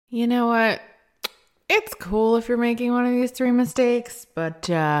You know what? It's cool if you're making one of these three mistakes, but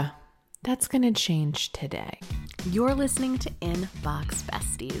that's going to change today. You're listening to Inbox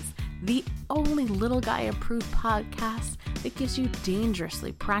Besties, the only little guy approved podcast that gives you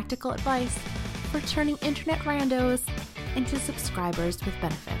dangerously practical advice for turning internet randos into subscribers with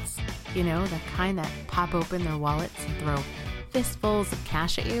benefits. You know, the kind that pop open their wallets and throw fistfuls of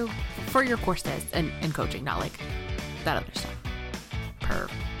cash at you for your courses and coaching, not like that other stuff.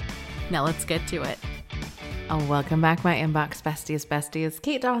 Perv. Now let's get to it. Oh, welcome back, my Inbox Besties.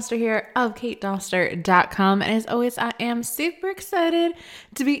 Kate Doster here of katedoster.com. And as always, I am super excited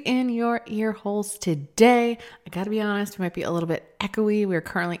to be in your ear holes today. I got to be honest, it might be a little bit echoey. We're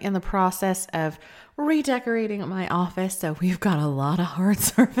currently in the process of redecorating my office, so we've got a lot of hard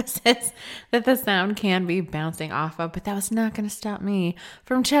surfaces that the sound can be bouncing off of, but that was not going to stop me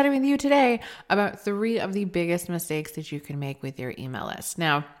from chatting with you today about 3 of the biggest mistakes that you can make with your email list.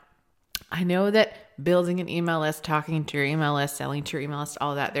 Now, I know that building an email list, talking to your email list, selling to your email list,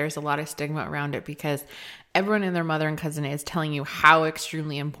 all that, there's a lot of stigma around it because everyone and their mother and cousin is telling you how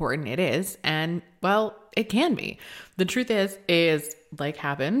extremely important it is. And well, it can be. The truth is like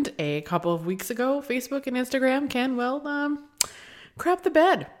happened a couple of weeks ago, Facebook and Instagram can, crap the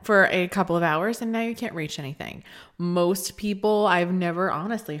bed for a couple of hours and now you can't reach anything. Most people, I've never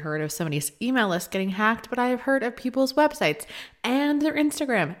honestly heard of somebody's email list getting hacked, but I have heard of people's websites and their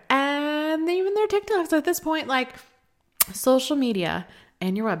Instagram and even their TikToks at this point. Like, social media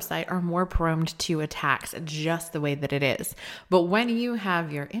and your website are more prone to attacks just the way that it is. But when you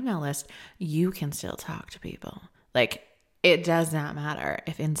have your email list, you can still talk to people. Like, it does not matter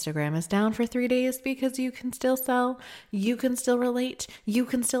if Instagram is down for 3 days because you can still sell, you can still relate, you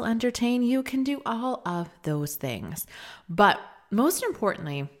can still entertain, you can do all of those things. But most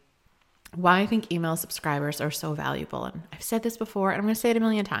importantly, why I think email subscribers are so valuable, and I've said this before and I'm going to say it a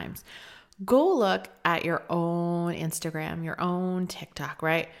million times, go look at your own Instagram, your own TikTok,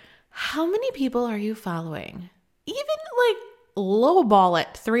 right? How many people are you following? Even like lowball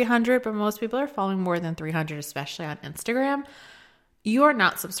it 300, but most people are following more than 300, especially on Instagram. You are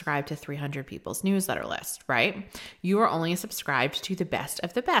not subscribed to 300 people's newsletter list, right? You are only subscribed to the best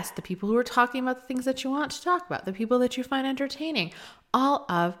of the best, the people who are talking about the things that you want to talk about, the people that you find entertaining, all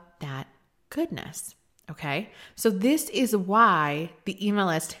of that goodness, okay? So this is why the email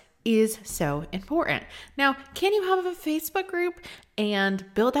list is so important. Now, can you have a Facebook group and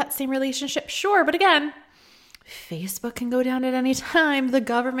build that same relationship? Sure, but again, Facebook can go down at any time. The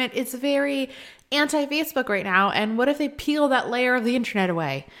government is very anti-Facebook right now. And what if they peel that layer of the internet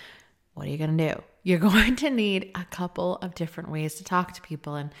away? What are you going to do? You're going to need a couple of different ways to talk to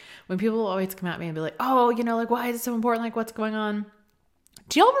people. And when people always come at me and be like, oh, why is it so important? Like, what's going on?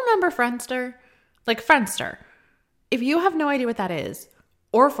 Do y'all remember Friendster? Like Friendster. If you have no idea what that is,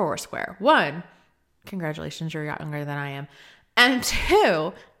 or Foursquare, 1, congratulations, you're younger than I am. And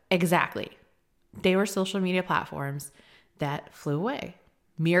 2, exactly. They were social media platforms that flew away.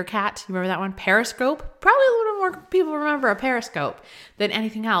 Meerkat, you remember that one? Periscope, probably a little more people remember a Periscope than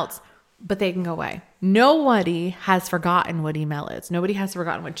anything else, but they can go away. Nobody has forgotten what email is. Nobody has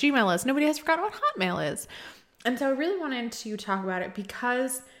forgotten what Gmail is. Nobody has forgotten what Hotmail is. And so I really wanted to talk about it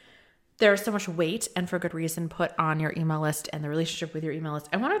because there's so much weight, and for good reason, put on your email list and the relationship with your email list.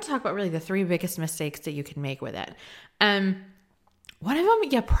 I want to talk about really the 3 biggest mistakes that you can make with it. One of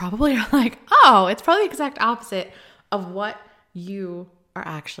them, you probably are like, oh, it's probably the exact opposite of what you are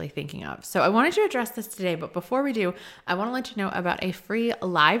actually thinking of. So I wanted to address this today, but before we do, I want to let you know about a free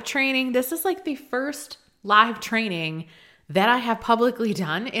live training. This is like the first live training that I have publicly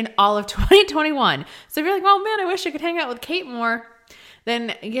done in all of 2021. So if you're like, oh man, I wish I could hang out with Kate more,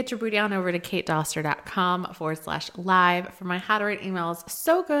 then get your booty on over to katedoster.com/live for my How to Write Emails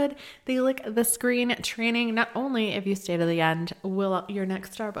So Good They Lick the Screen training. Not only, if you stay to the end, will your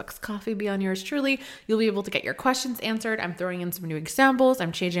next Starbucks coffee be on yours truly, you'll be able to get your questions answered. I'm throwing in some new examples.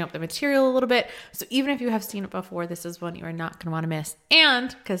 I'm changing up the material a little bit. So even if you have seen it before, this is one you are not going to want to miss.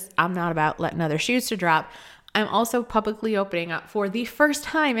 And because I'm not about letting other shoes to drop, I'm also publicly opening up for the first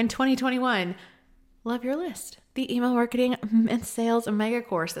time in 2021, Love Your List, the email marketing and sales mega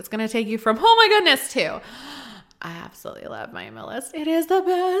course that's going to take you from, oh my goodness, to, I absolutely love my email list. It is the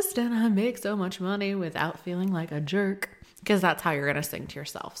best, and I make so much money without feeling like a jerk, because that's how you're going to sing to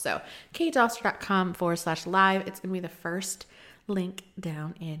yourself. So katedoster.com/live. It's going to be the first link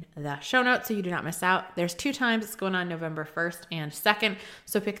down in the show notes so you do not miss out. There's 2 times. It's going on November 1st and 2nd.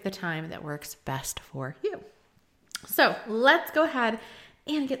 So pick the time that works best for you. So let's go ahead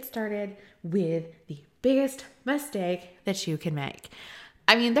and get started with the biggest mistake that you can make.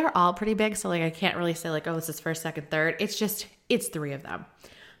 I mean, they're all pretty big, so like I can't really say like, oh, this is first, second, third. It's 3 of them.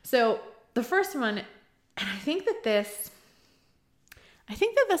 So the first one, and I think that this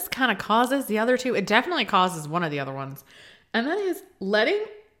kind of causes the other two. It definitely causes one of the other ones. And that is letting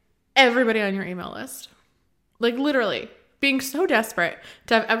everybody on your email list. Like literally being so desperate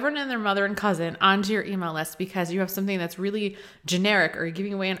to have everyone and their mother and cousin onto your email list because you have something that's really generic, or you're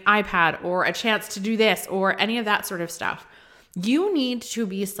giving away an iPad or a chance to do this or any of that sort of stuff. You need to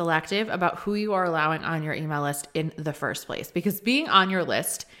be selective about who you are allowing on your email list in the first place, because being on your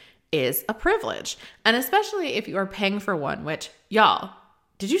list is a privilege. And especially if you are paying for one, which y'all,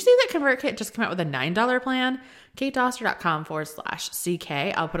 did you see that ConvertKit just came out with a $9 plan?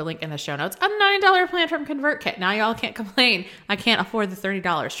 katedoster.com/CK. I'll put a link in the show notes. A $9 plan from ConvertKit. Now y'all can't complain. I can't afford the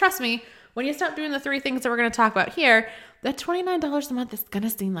 $30. Trust me, when you stop doing the 3 things that we're going to talk about here, that $29 a month is going to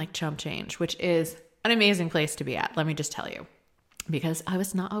seem like chump change, which is an amazing place to be at. Let me just tell you, because I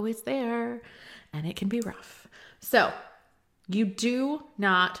was not always there and it can be rough. So you do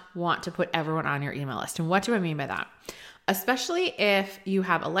not want to put everyone on your email list. And what do I mean by that? Especially if you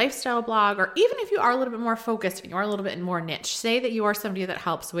have a lifestyle blog, or even if you are a little bit more focused and you are a little bit more niche. Say that you are somebody that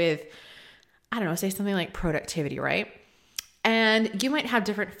helps with, I don't know, say something like productivity, right? And you might have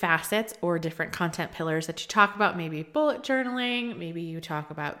different facets or different content pillars that you talk about, maybe bullet journaling, maybe you talk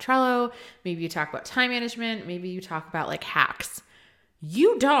about Trello, maybe you talk about time management, maybe you talk about like hacks.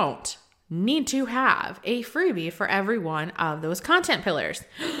 You don't need to have a freebie for every one of those content pillars.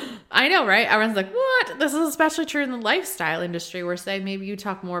 I know, right? Everyone's like, what? This is especially true in the lifestyle industry, where say maybe you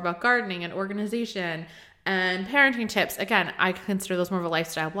talk more about gardening and organization and parenting tips. Again, I consider those more of a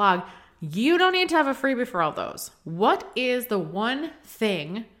lifestyle blog. You don't need to have a freebie for all those. What is the one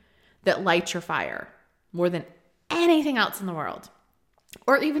thing that lights your fire more than anything else in the world?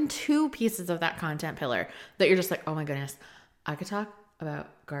 Or even 2 pieces of that content pillar that you're just like, oh my goodness, I could talk about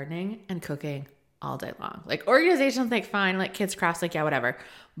gardening and cooking all day long. Like organizations, like fine, like kids crafts, like yeah, whatever.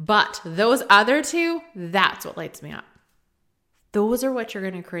 But those other 2, that's what lights me up. Those are what you're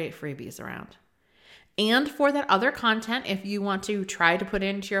going to create freebies around. And for that other content, if you want to try to put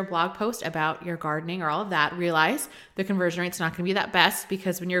into your blog post about your gardening or all of that, realize the conversion rate's not going to be that best,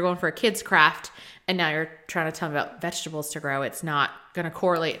 because when you're going for a kid's craft and now you're trying to tell me about vegetables to grow, it's not going to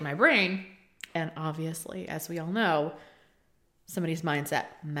correlate in my brain. And obviously, as we all know, somebody's mindset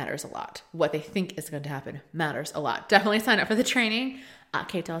matters a lot. What they think is going to happen matters a lot. Definitely sign up for the training at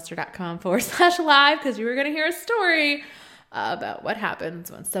katedoster.com/live, because you were going to hear a story about what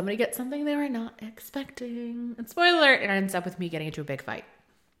happens when somebody gets something they were not expecting. And spoiler alert, it ends up with me getting into a big fight.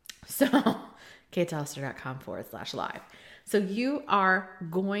 So katedoster.com/live. So you are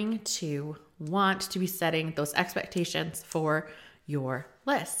going to want to be setting those expectations for your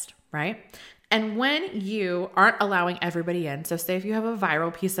list, right? And when you aren't allowing everybody in, so say if you have a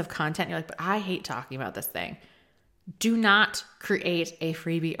viral piece of content, you're like, but I hate talking about this thing. Do not create a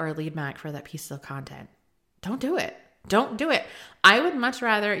freebie or a lead mag for that piece of content. Don't do it. Don't do it. I would much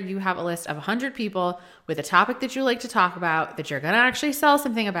rather you have a list of 100 people with a topic that you like to talk about, that you're going to actually sell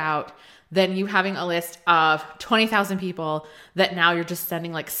something about, than you having a list of 20,000 people that now you're just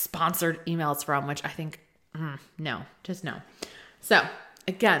sending like sponsored emails from, which I think, no, just no. So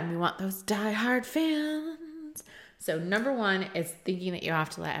again, we want those diehard fans. So number 1 is thinking that you have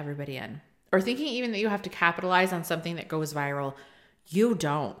to let everybody in, or thinking even that you have to capitalize on something that goes viral. You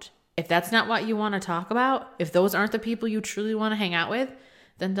don't. If that's not what you want to talk about, if those aren't the people you truly want to hang out with,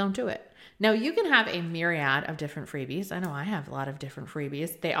 then don't do it. Now, you can have a myriad of different freebies. I know I have a lot of different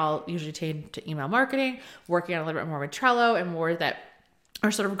freebies. They all usually tend to email marketing, working on a little bit more with Trello, and more that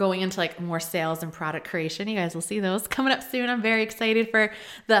are sort of going into like more sales and product creation. You guys will see those coming up soon. I'm very excited for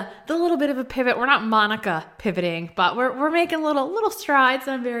the little bit of a pivot. We're not Monica pivoting, but we're making little strides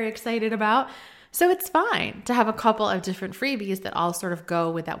that I'm very excited about. So it's fine to have a couple of different freebies that all sort of go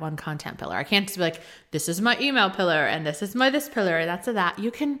with that one content pillar. I can't just be like, this is my email pillar and this is my this pillar and that's a that.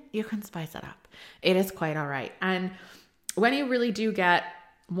 You can spice it up. It is quite all right. And when you really do get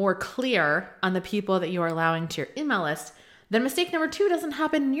more clear on the people that you are allowing to your email list, then mistake number 2 doesn't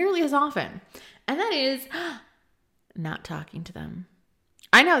happen nearly as often. And that is not talking to them.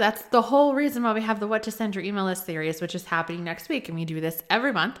 I know that's the whole reason why we have the What to Send Your Email List series, which is happening next week. And we do this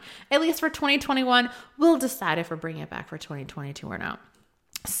every month, at least for 2021. We'll decide if we're bringing it back for 2022 or not.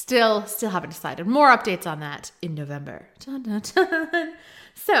 Still haven't decided. More updates on that in November. Dun, dun, dun.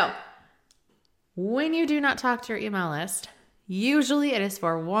 So when you do not talk to your email list, usually it is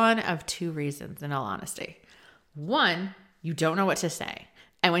for one of 2 reasons, in all honesty. 1, you don't know what to say.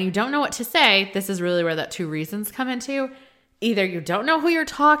 And when you don't know what to say, this is really where that 2 reasons come into. either you don't know who you're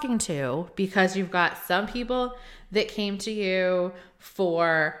talking to because you've got some people that came to you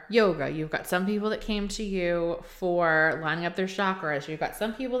for yoga. You've got some people that came to you for lining up their chakras. You've got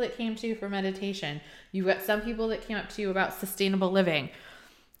some people that came to you for meditation. You've got some people that came up to you about sustainable living.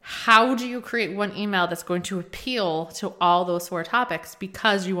 How do you create one email that's going to appeal to all those 4 topics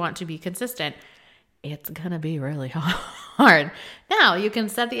because you want to be consistent? It's going to be really hard. Now, you can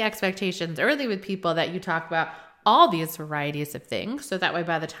set the expectations early with people that you talk about all these varieties of things. So that way,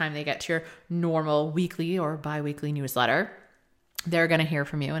 by the time they get to your normal weekly or bi-weekly newsletter, they're going to hear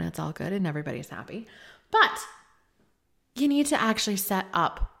from you and it's all good and everybody's happy. But you need to actually set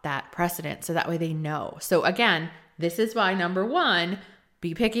up that precedent so that way they know. So again, this is why number 1,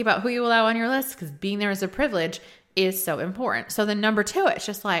 be picky about who you allow on your list because being there is a privilege is so important. So then number 2, it's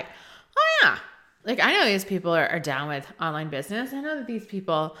just like, oh yeah, like I know these people are down with online business. I know that these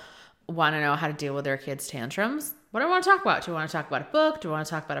people want to know how to deal with their kids' tantrums. What do I want to talk about? Do I want to talk about a book? Do I want to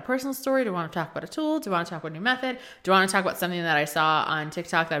talk about a personal story? Do I want to talk about a tool? Do I want to talk about a new method? Do I want to talk about something that I saw on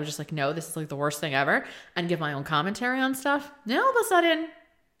TikTok that I was just like, no, this is like the worst thing ever, and give my own commentary on stuff? Then all of a sudden,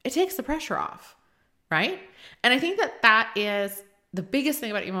 it takes the pressure off, right? And I think that that is the biggest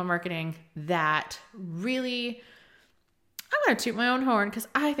thing about email marketing that really, I'm going to toot my own horn because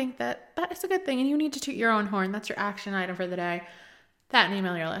I think that that is a good thing and you need to toot your own horn. That's your action item for the day. That and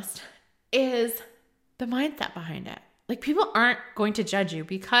email your list is the mindset behind it. Like people aren't going to judge you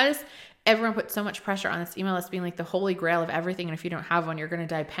because everyone puts so much pressure on this email list being like the holy grail of everything. And if you don't have one, you're going to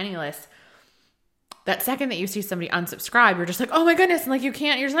die penniless. That second that you see somebody unsubscribe, you're just like, oh my goodness. And like, you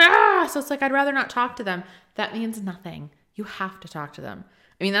can't, you're just like, ah. So it's like, I'd rather not talk to them. That means nothing. You have to talk to them.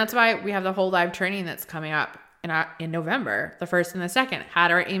 I mean, that's why we have the whole live training that's coming up in November, the 1st and the 2nd. How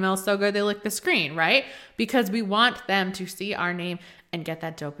do our emails so good they lick the screen, right? Because we want them to see our name and get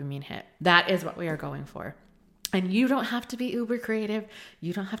that dopamine hit. That is what we are going for. And you don't have to be uber creative.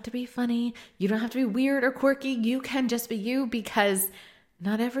 You don't have to be funny. You don't have to be weird or quirky. You can just be you because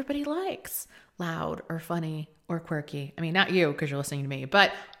not everybody likes loud or funny or quirky. I mean, not you because you're listening to me,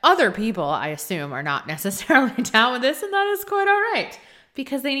 but other people, I assume, are not necessarily down with this, and that is quite all right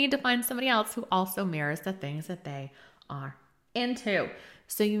because they need to find somebody else who also mirrors the things that they are into.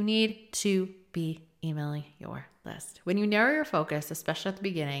 So you need to be emailing your list. When you narrow your focus, especially at the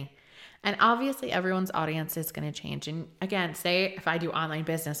beginning, and obviously everyone's audience is going to change. And again, say if I do online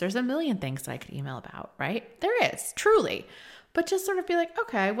business, there's a million things that I could email about, right? There is, truly. But just sort of be like,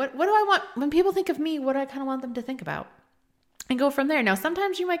 okay, what do I want? When people think of me, what do I kind of want them to think about? And go from there. Now,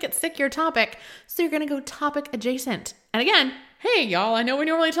 sometimes you might get sick of your topic, so you're going to go topic adjacent. And again, hey, y'all, I know we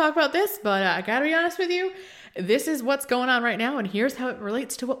normally talk about this, but I got to be honest with you. This is what's going on right now, and here's how it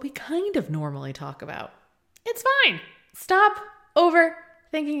relates to what we kind of normally talk about. It's fine. Stop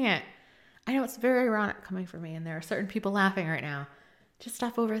overthinking it. I know it's very ironic coming from me, and there are certain people laughing right now. Just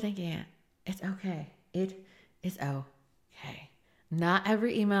stop overthinking it. It's okay. It is okay. Not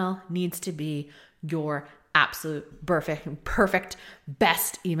every email needs to be your absolute perfect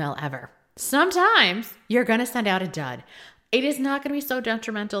best email ever. Sometimes you're going to send out a dud. It is not going to be so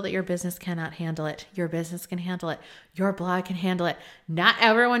detrimental that your business cannot handle it. Your business can handle it. Your blog can handle it. Not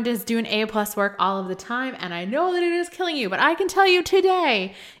everyone is doing A+ work all of the time. And I know that it is killing you, but I can tell you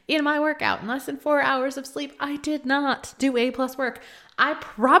today in my workout, in less than 4 hours of sleep, I did not do A+ work. I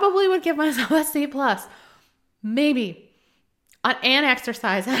probably would give myself a C+, maybe on an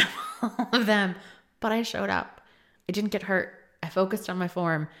exercise out of all of them, but I showed up. I didn't get hurt. I focused on my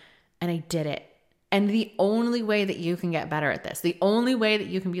form and I did it. And the only way that you can get better at this, the only way that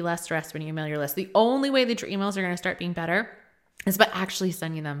you can be less stressed when you email your list, the only way that your emails are going to start being better is by actually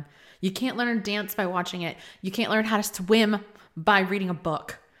sending them. You can't learn to dance by watching it. You can't learn how to swim by reading a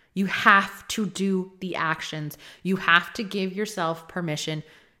book. You have to do the actions. You have to give yourself permission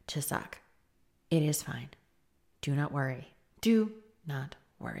to suck. It is fine. Do not worry. Do not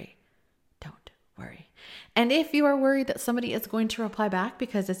worry. Don't worry. And if you are worried that somebody is going to reply back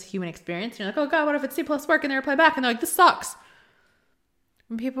because it's a human experience, you're like, oh God, what if it's C+ work? And they reply back and they're like, this sucks.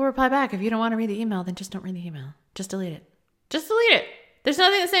 When people reply back, if you don't want to read the email, then just don't read the email. Just delete it. Just delete it. There's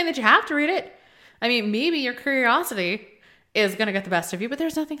nothing that's saying that you have to read it. I mean, maybe your curiosity is going to get the best of you, but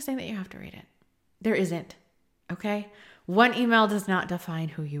there's nothing saying that you have to read it. There isn't. Okay? One email does not define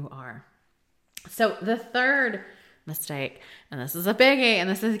who you are. So the third mistake, and this is a biggie, and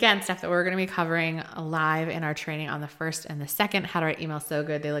this is again stuff that we're going to be covering live in our training on the 1st and the 2nd. How to write emails so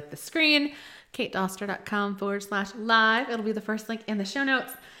good they lick the screen. katedoster.com/live. It'll be the first link in the show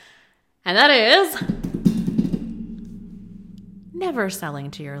notes. And that is never selling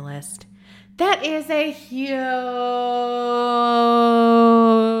to your list. That is a huge,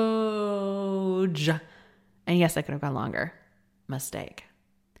 and yes, I could have gone longer. mistake.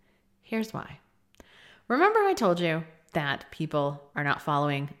 Here's why. Remember I told you that people are not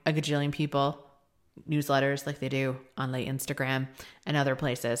following a gajillion people newsletters like they do on like Instagram and other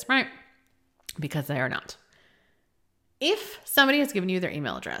places, right? Because they are not. If somebody has given you their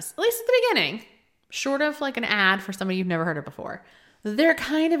email address, at least at the beginning, short of like an ad for somebody you've never heard of before, they're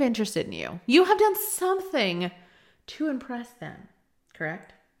kind of interested in you. You have done something to impress them,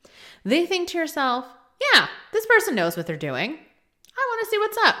 correct? They think to yourself, yeah, this person knows what they're doing. I want to see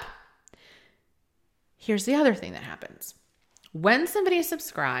what's up. Here's the other thing that happens. When somebody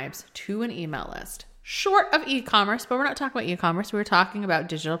subscribes to an email list, short of e-commerce, but we're not talking about e-commerce, we're talking about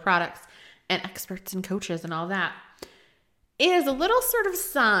digital products and experts and coaches and all that, it is a little sort of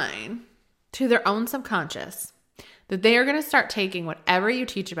sign to their own subconscious that they are going to start taking whatever you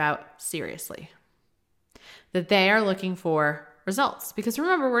teach about seriously. That they are looking for results. Because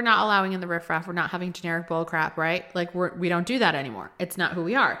remember, we're not allowing in the riffraff. We're not having generic bull crap, right? Like we don't do that anymore. It's not who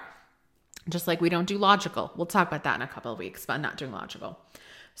we are. Just like we don't do logical. We'll talk about that in a couple of weeks, but I'm not doing logical.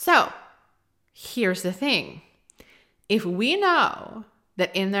 So here's the thing. If we know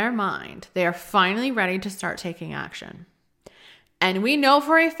that in their mind, they are finally ready to start taking action, and we know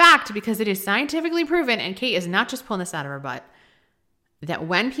for a fact, because it is scientifically proven, and Kate is not just pulling this out of her butt, that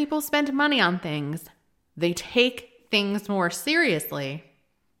when people spend money on things, they take things more seriously.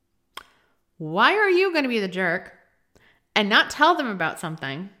 Why are you going to be the jerk and not tell them about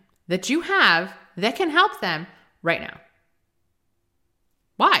something that you have that can help them right now?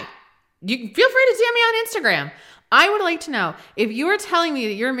 Why? You feel free to DM me on Instagram. I would like to know, if you are telling me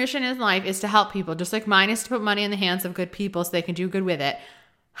that your mission in life is to help people, just like mine is to put money in the hands of good people so they can do good with it,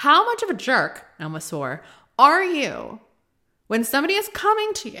 how much of a jerk, I almost swore, are you when somebody is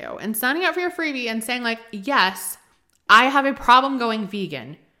coming to you and signing up for your freebie and saying like, yes, I have a problem going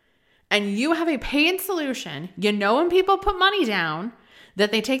vegan, and you have a paid solution? You know, when people put money down,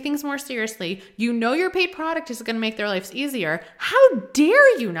 that they take things more seriously. You know your paid product is going to make their lives easier. How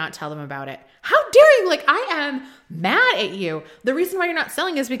dare you not tell them about it? How dare you? Like, I am mad at you. The reason why you're not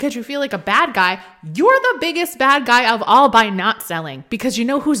selling is because you feel like a bad guy. You're the biggest bad guy of all by not selling, because you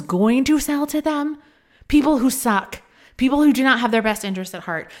know who's going to sell to them? People who suck. People who do not have their best interests at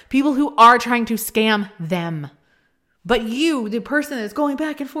heart. People who are trying to scam them. But you, the person that's going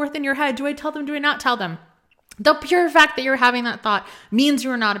back and forth in your head, do I tell them? Do I not tell them? The pure fact that you're having that thought means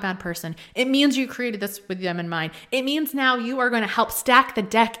you are not a bad person. It means you created this with them in mind. It means now you are going to help stack the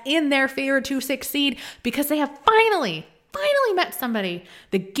deck in their favor to succeed, because they have finally met somebody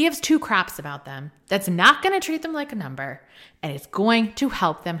that gives two craps about them, that's not going to treat them like a number, and is going to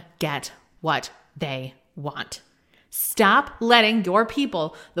help them get what they want. Stop letting your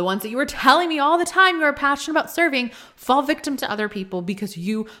people, the ones that you were telling me all the time you are passionate about serving, fall victim to other people because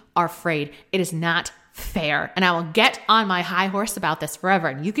you are afraid. It is not fair. And I will get on my high horse about this forever.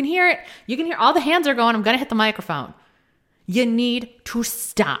 And you can hear it. You can hear all the hands are going. I'm going to hit the microphone. You need to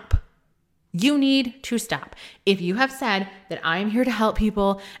stop. You need to stop. If you have said that I am here to help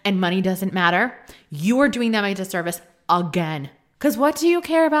people and money doesn't matter, you are doing them a disservice again. Because what do you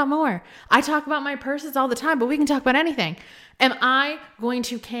care about more? I talk about my purses all the time, but we can talk about anything. Am I going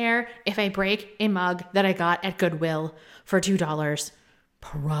to care if I break a mug that I got at Goodwill for $2?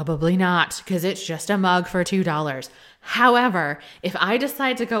 Probably not, because it's just a mug for $2. However, if I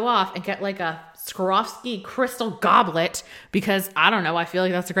decide to go off and get like a Swarovski crystal goblet, because I don't know, I feel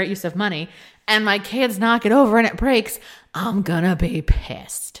like that's a great use of money, and my kids knock it over and it breaks, I'm gonna be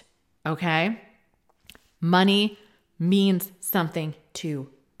pissed. Okay? Money means something to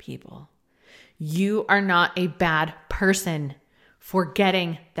people. You are not a bad person for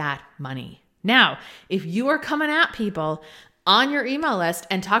getting that money. Now, if you are coming at people on your email list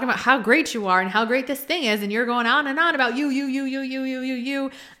and talking about how great you are and how great this thing is, and you're going on and on about you,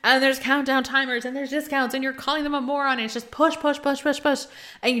 and there's countdown timers and there's discounts and you're calling them a moron, and it's just push,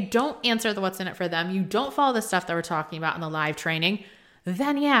 and you don't answer the what's in it for them, you don't follow the stuff that we're talking about in the live training,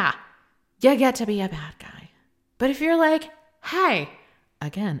 then yeah, you get to be a bad guy. But if you're like, hey,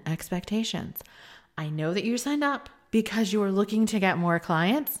 again, expectations. I know that you signed up because you were looking to get more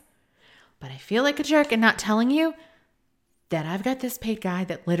clients, but I feel like a jerk in not telling you that I've got this paid guy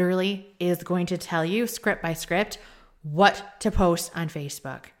that literally is going to tell you script by script what to post on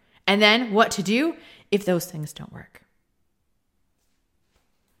Facebook and then what to do if those things don't work.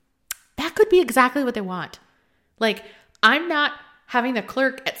 That could be exactly what they want. Like, I'm not having the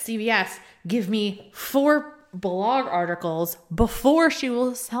clerk at CVS give me 4 blog articles before she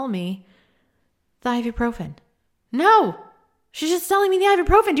will sell me the ibuprofen. No, she's just selling me the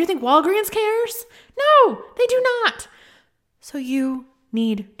ibuprofen. Do you think Walgreens cares? No, they do not. So you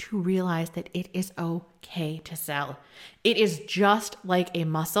need to realize that it is okay to sell. It is just like a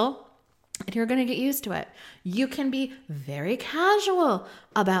muscle, and you're going to get used to it. You can be very casual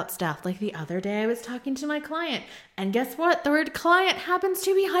about stuff. Like the other day I was talking to my client, and guess what? The word client happens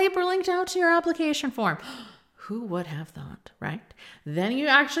to be hyperlinked out to your application form. Who would have thought, right? Then you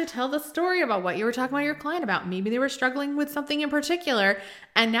actually tell the story about what you were talking about your client about. Maybe they were struggling with something in particular,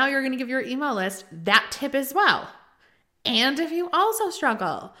 and now you're going to give your email list that tip as well. And if you also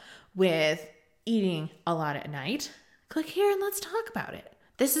struggle with eating a lot at night, click here and let's talk about it.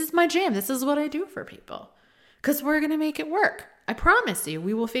 This is my jam. This is what I do for people because we're going to make it work. I promise you,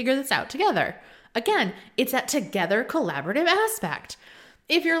 we will figure this out together. Again, it's that together collaborative aspect.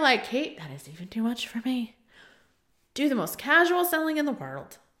 If you're like, Kate, that is even too much for me, do the most casual selling in the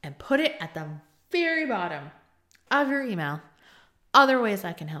world and put it at the very bottom of your email. Other ways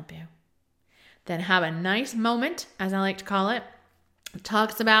I can help you. Then have a nice moment, as I like to call it. It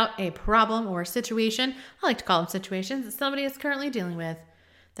talks about a problem or a situation. I like to call them situations that somebody is currently dealing with.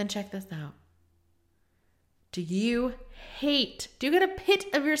 Then check this out. Do you get a pit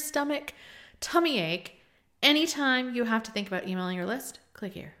of your stomach, tummy ache, anytime you have to think about emailing your list?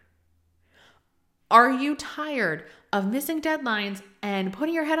 Click here. Are you tired of missing deadlines and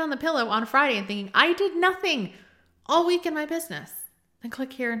putting your head on the pillow on Friday and thinking, I did nothing all week in my business? Then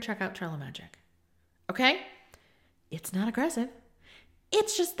click here and check out Trello Magic. Okay? It's not aggressive.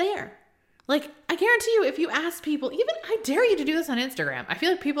 It's just there. Like, I guarantee you, if you ask people, even I dare you to do this on Instagram. I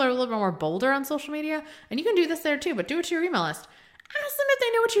feel like people are a little bit more bolder on social media, and you can do this there too, but do it to your email list. Ask them if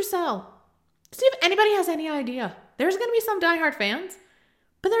they know what you sell. See if anybody has any idea. There's going to be some diehard fans,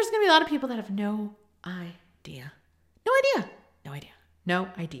 but there's going to be a lot of people that have no idea. No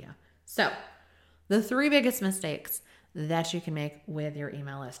idea. So, the 3 biggest mistakes that you can make with your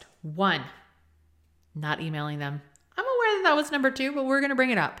email list. 1, not emailing them. I'm aware that was number 2, but we're going to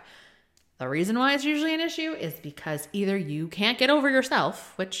bring it up. The reason why it's usually an issue is because either you can't get over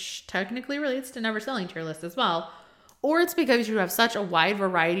yourself, which technically relates to never selling to your list as well, or it's because you have such a wide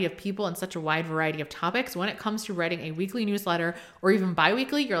variety of people and such a wide variety of topics. When it comes to writing a weekly newsletter or even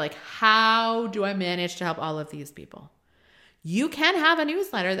bi-weekly, you're like, how do I manage to help all of these people? You can have a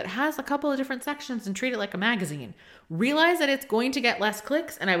newsletter that has a couple of different sections and treat it like a magazine. Realize that it's going to get less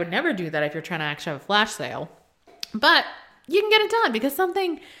clicks, and I would never do that if you're trying to actually have a flash sale. But you can get it done because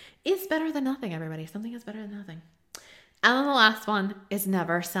something is better than nothing, everybody. Something is better than nothing. And then the last one is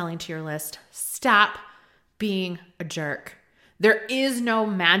never selling to your list. Stop being a jerk. There is no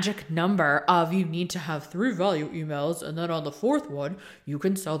magic number of you need to have 3 value emails, and then on the 4th one, you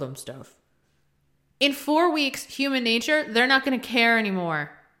can sell them stuff. In 4 weeks, human nature, they're not going to care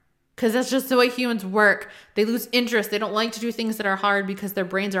anymore because that's just the way humans work. They lose interest. They don't like to do things that are hard because their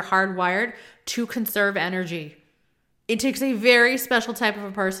brains are hardwired to conserve energy. It takes a very special type of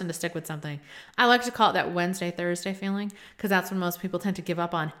a person to stick with something. I like to call it that Wednesday, Thursday feeling because that's when most people tend to give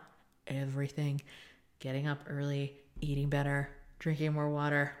up on everything. Getting up early, eating better, drinking more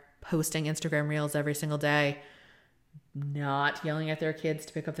water, posting Instagram reels every single day, not yelling at their kids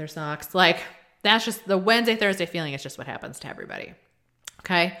to pick up their socks. Like, that's just the Wednesday, Thursday feeling. It's just what happens to everybody.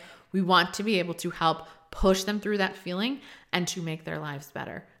 Okay? We want to be able to help push them through that feeling and to make their lives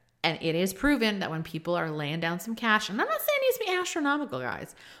better. And it is proven that when people are laying down some cash, and I'm not saying it needs to be astronomical,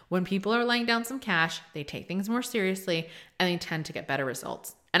 guys. When people are laying down some cash, they take things more seriously and they tend to get better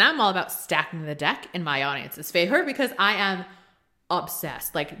results. And I'm all about stacking the deck in my audience's favor because I am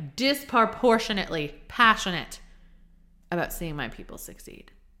obsessed, like disproportionately passionate about seeing my people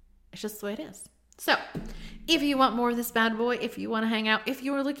succeed. It's just the way it is. So if you want more of this bad boy, if you want to hang out, if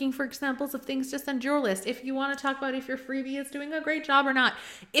you are looking for examples of things to send your list, if you want to talk about if your freebie is doing a great job or not,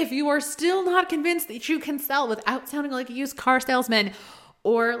 if you are still not convinced that you can sell without sounding like a used car salesman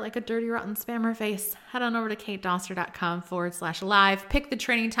or like a dirty, rotten spammer face, head on over to katedoster.com/live. Pick the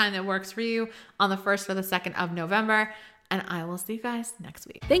training time that works for you on the 1st or the 2nd of November. And I will see you guys next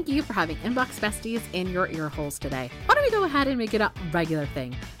week. Thank you for having Inbox Besties in your ear holes today. Why don't we go ahead and make it a regular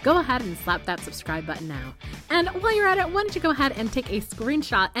thing? Go ahead and slap that subscribe button now. And while you're at it, why don't you go ahead and take a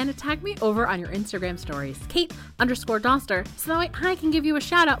screenshot and tag me over on your Instagram stories, Kate_Doster, so that way I can give you a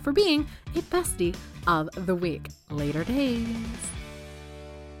shout out for being a bestie of the week. Later days.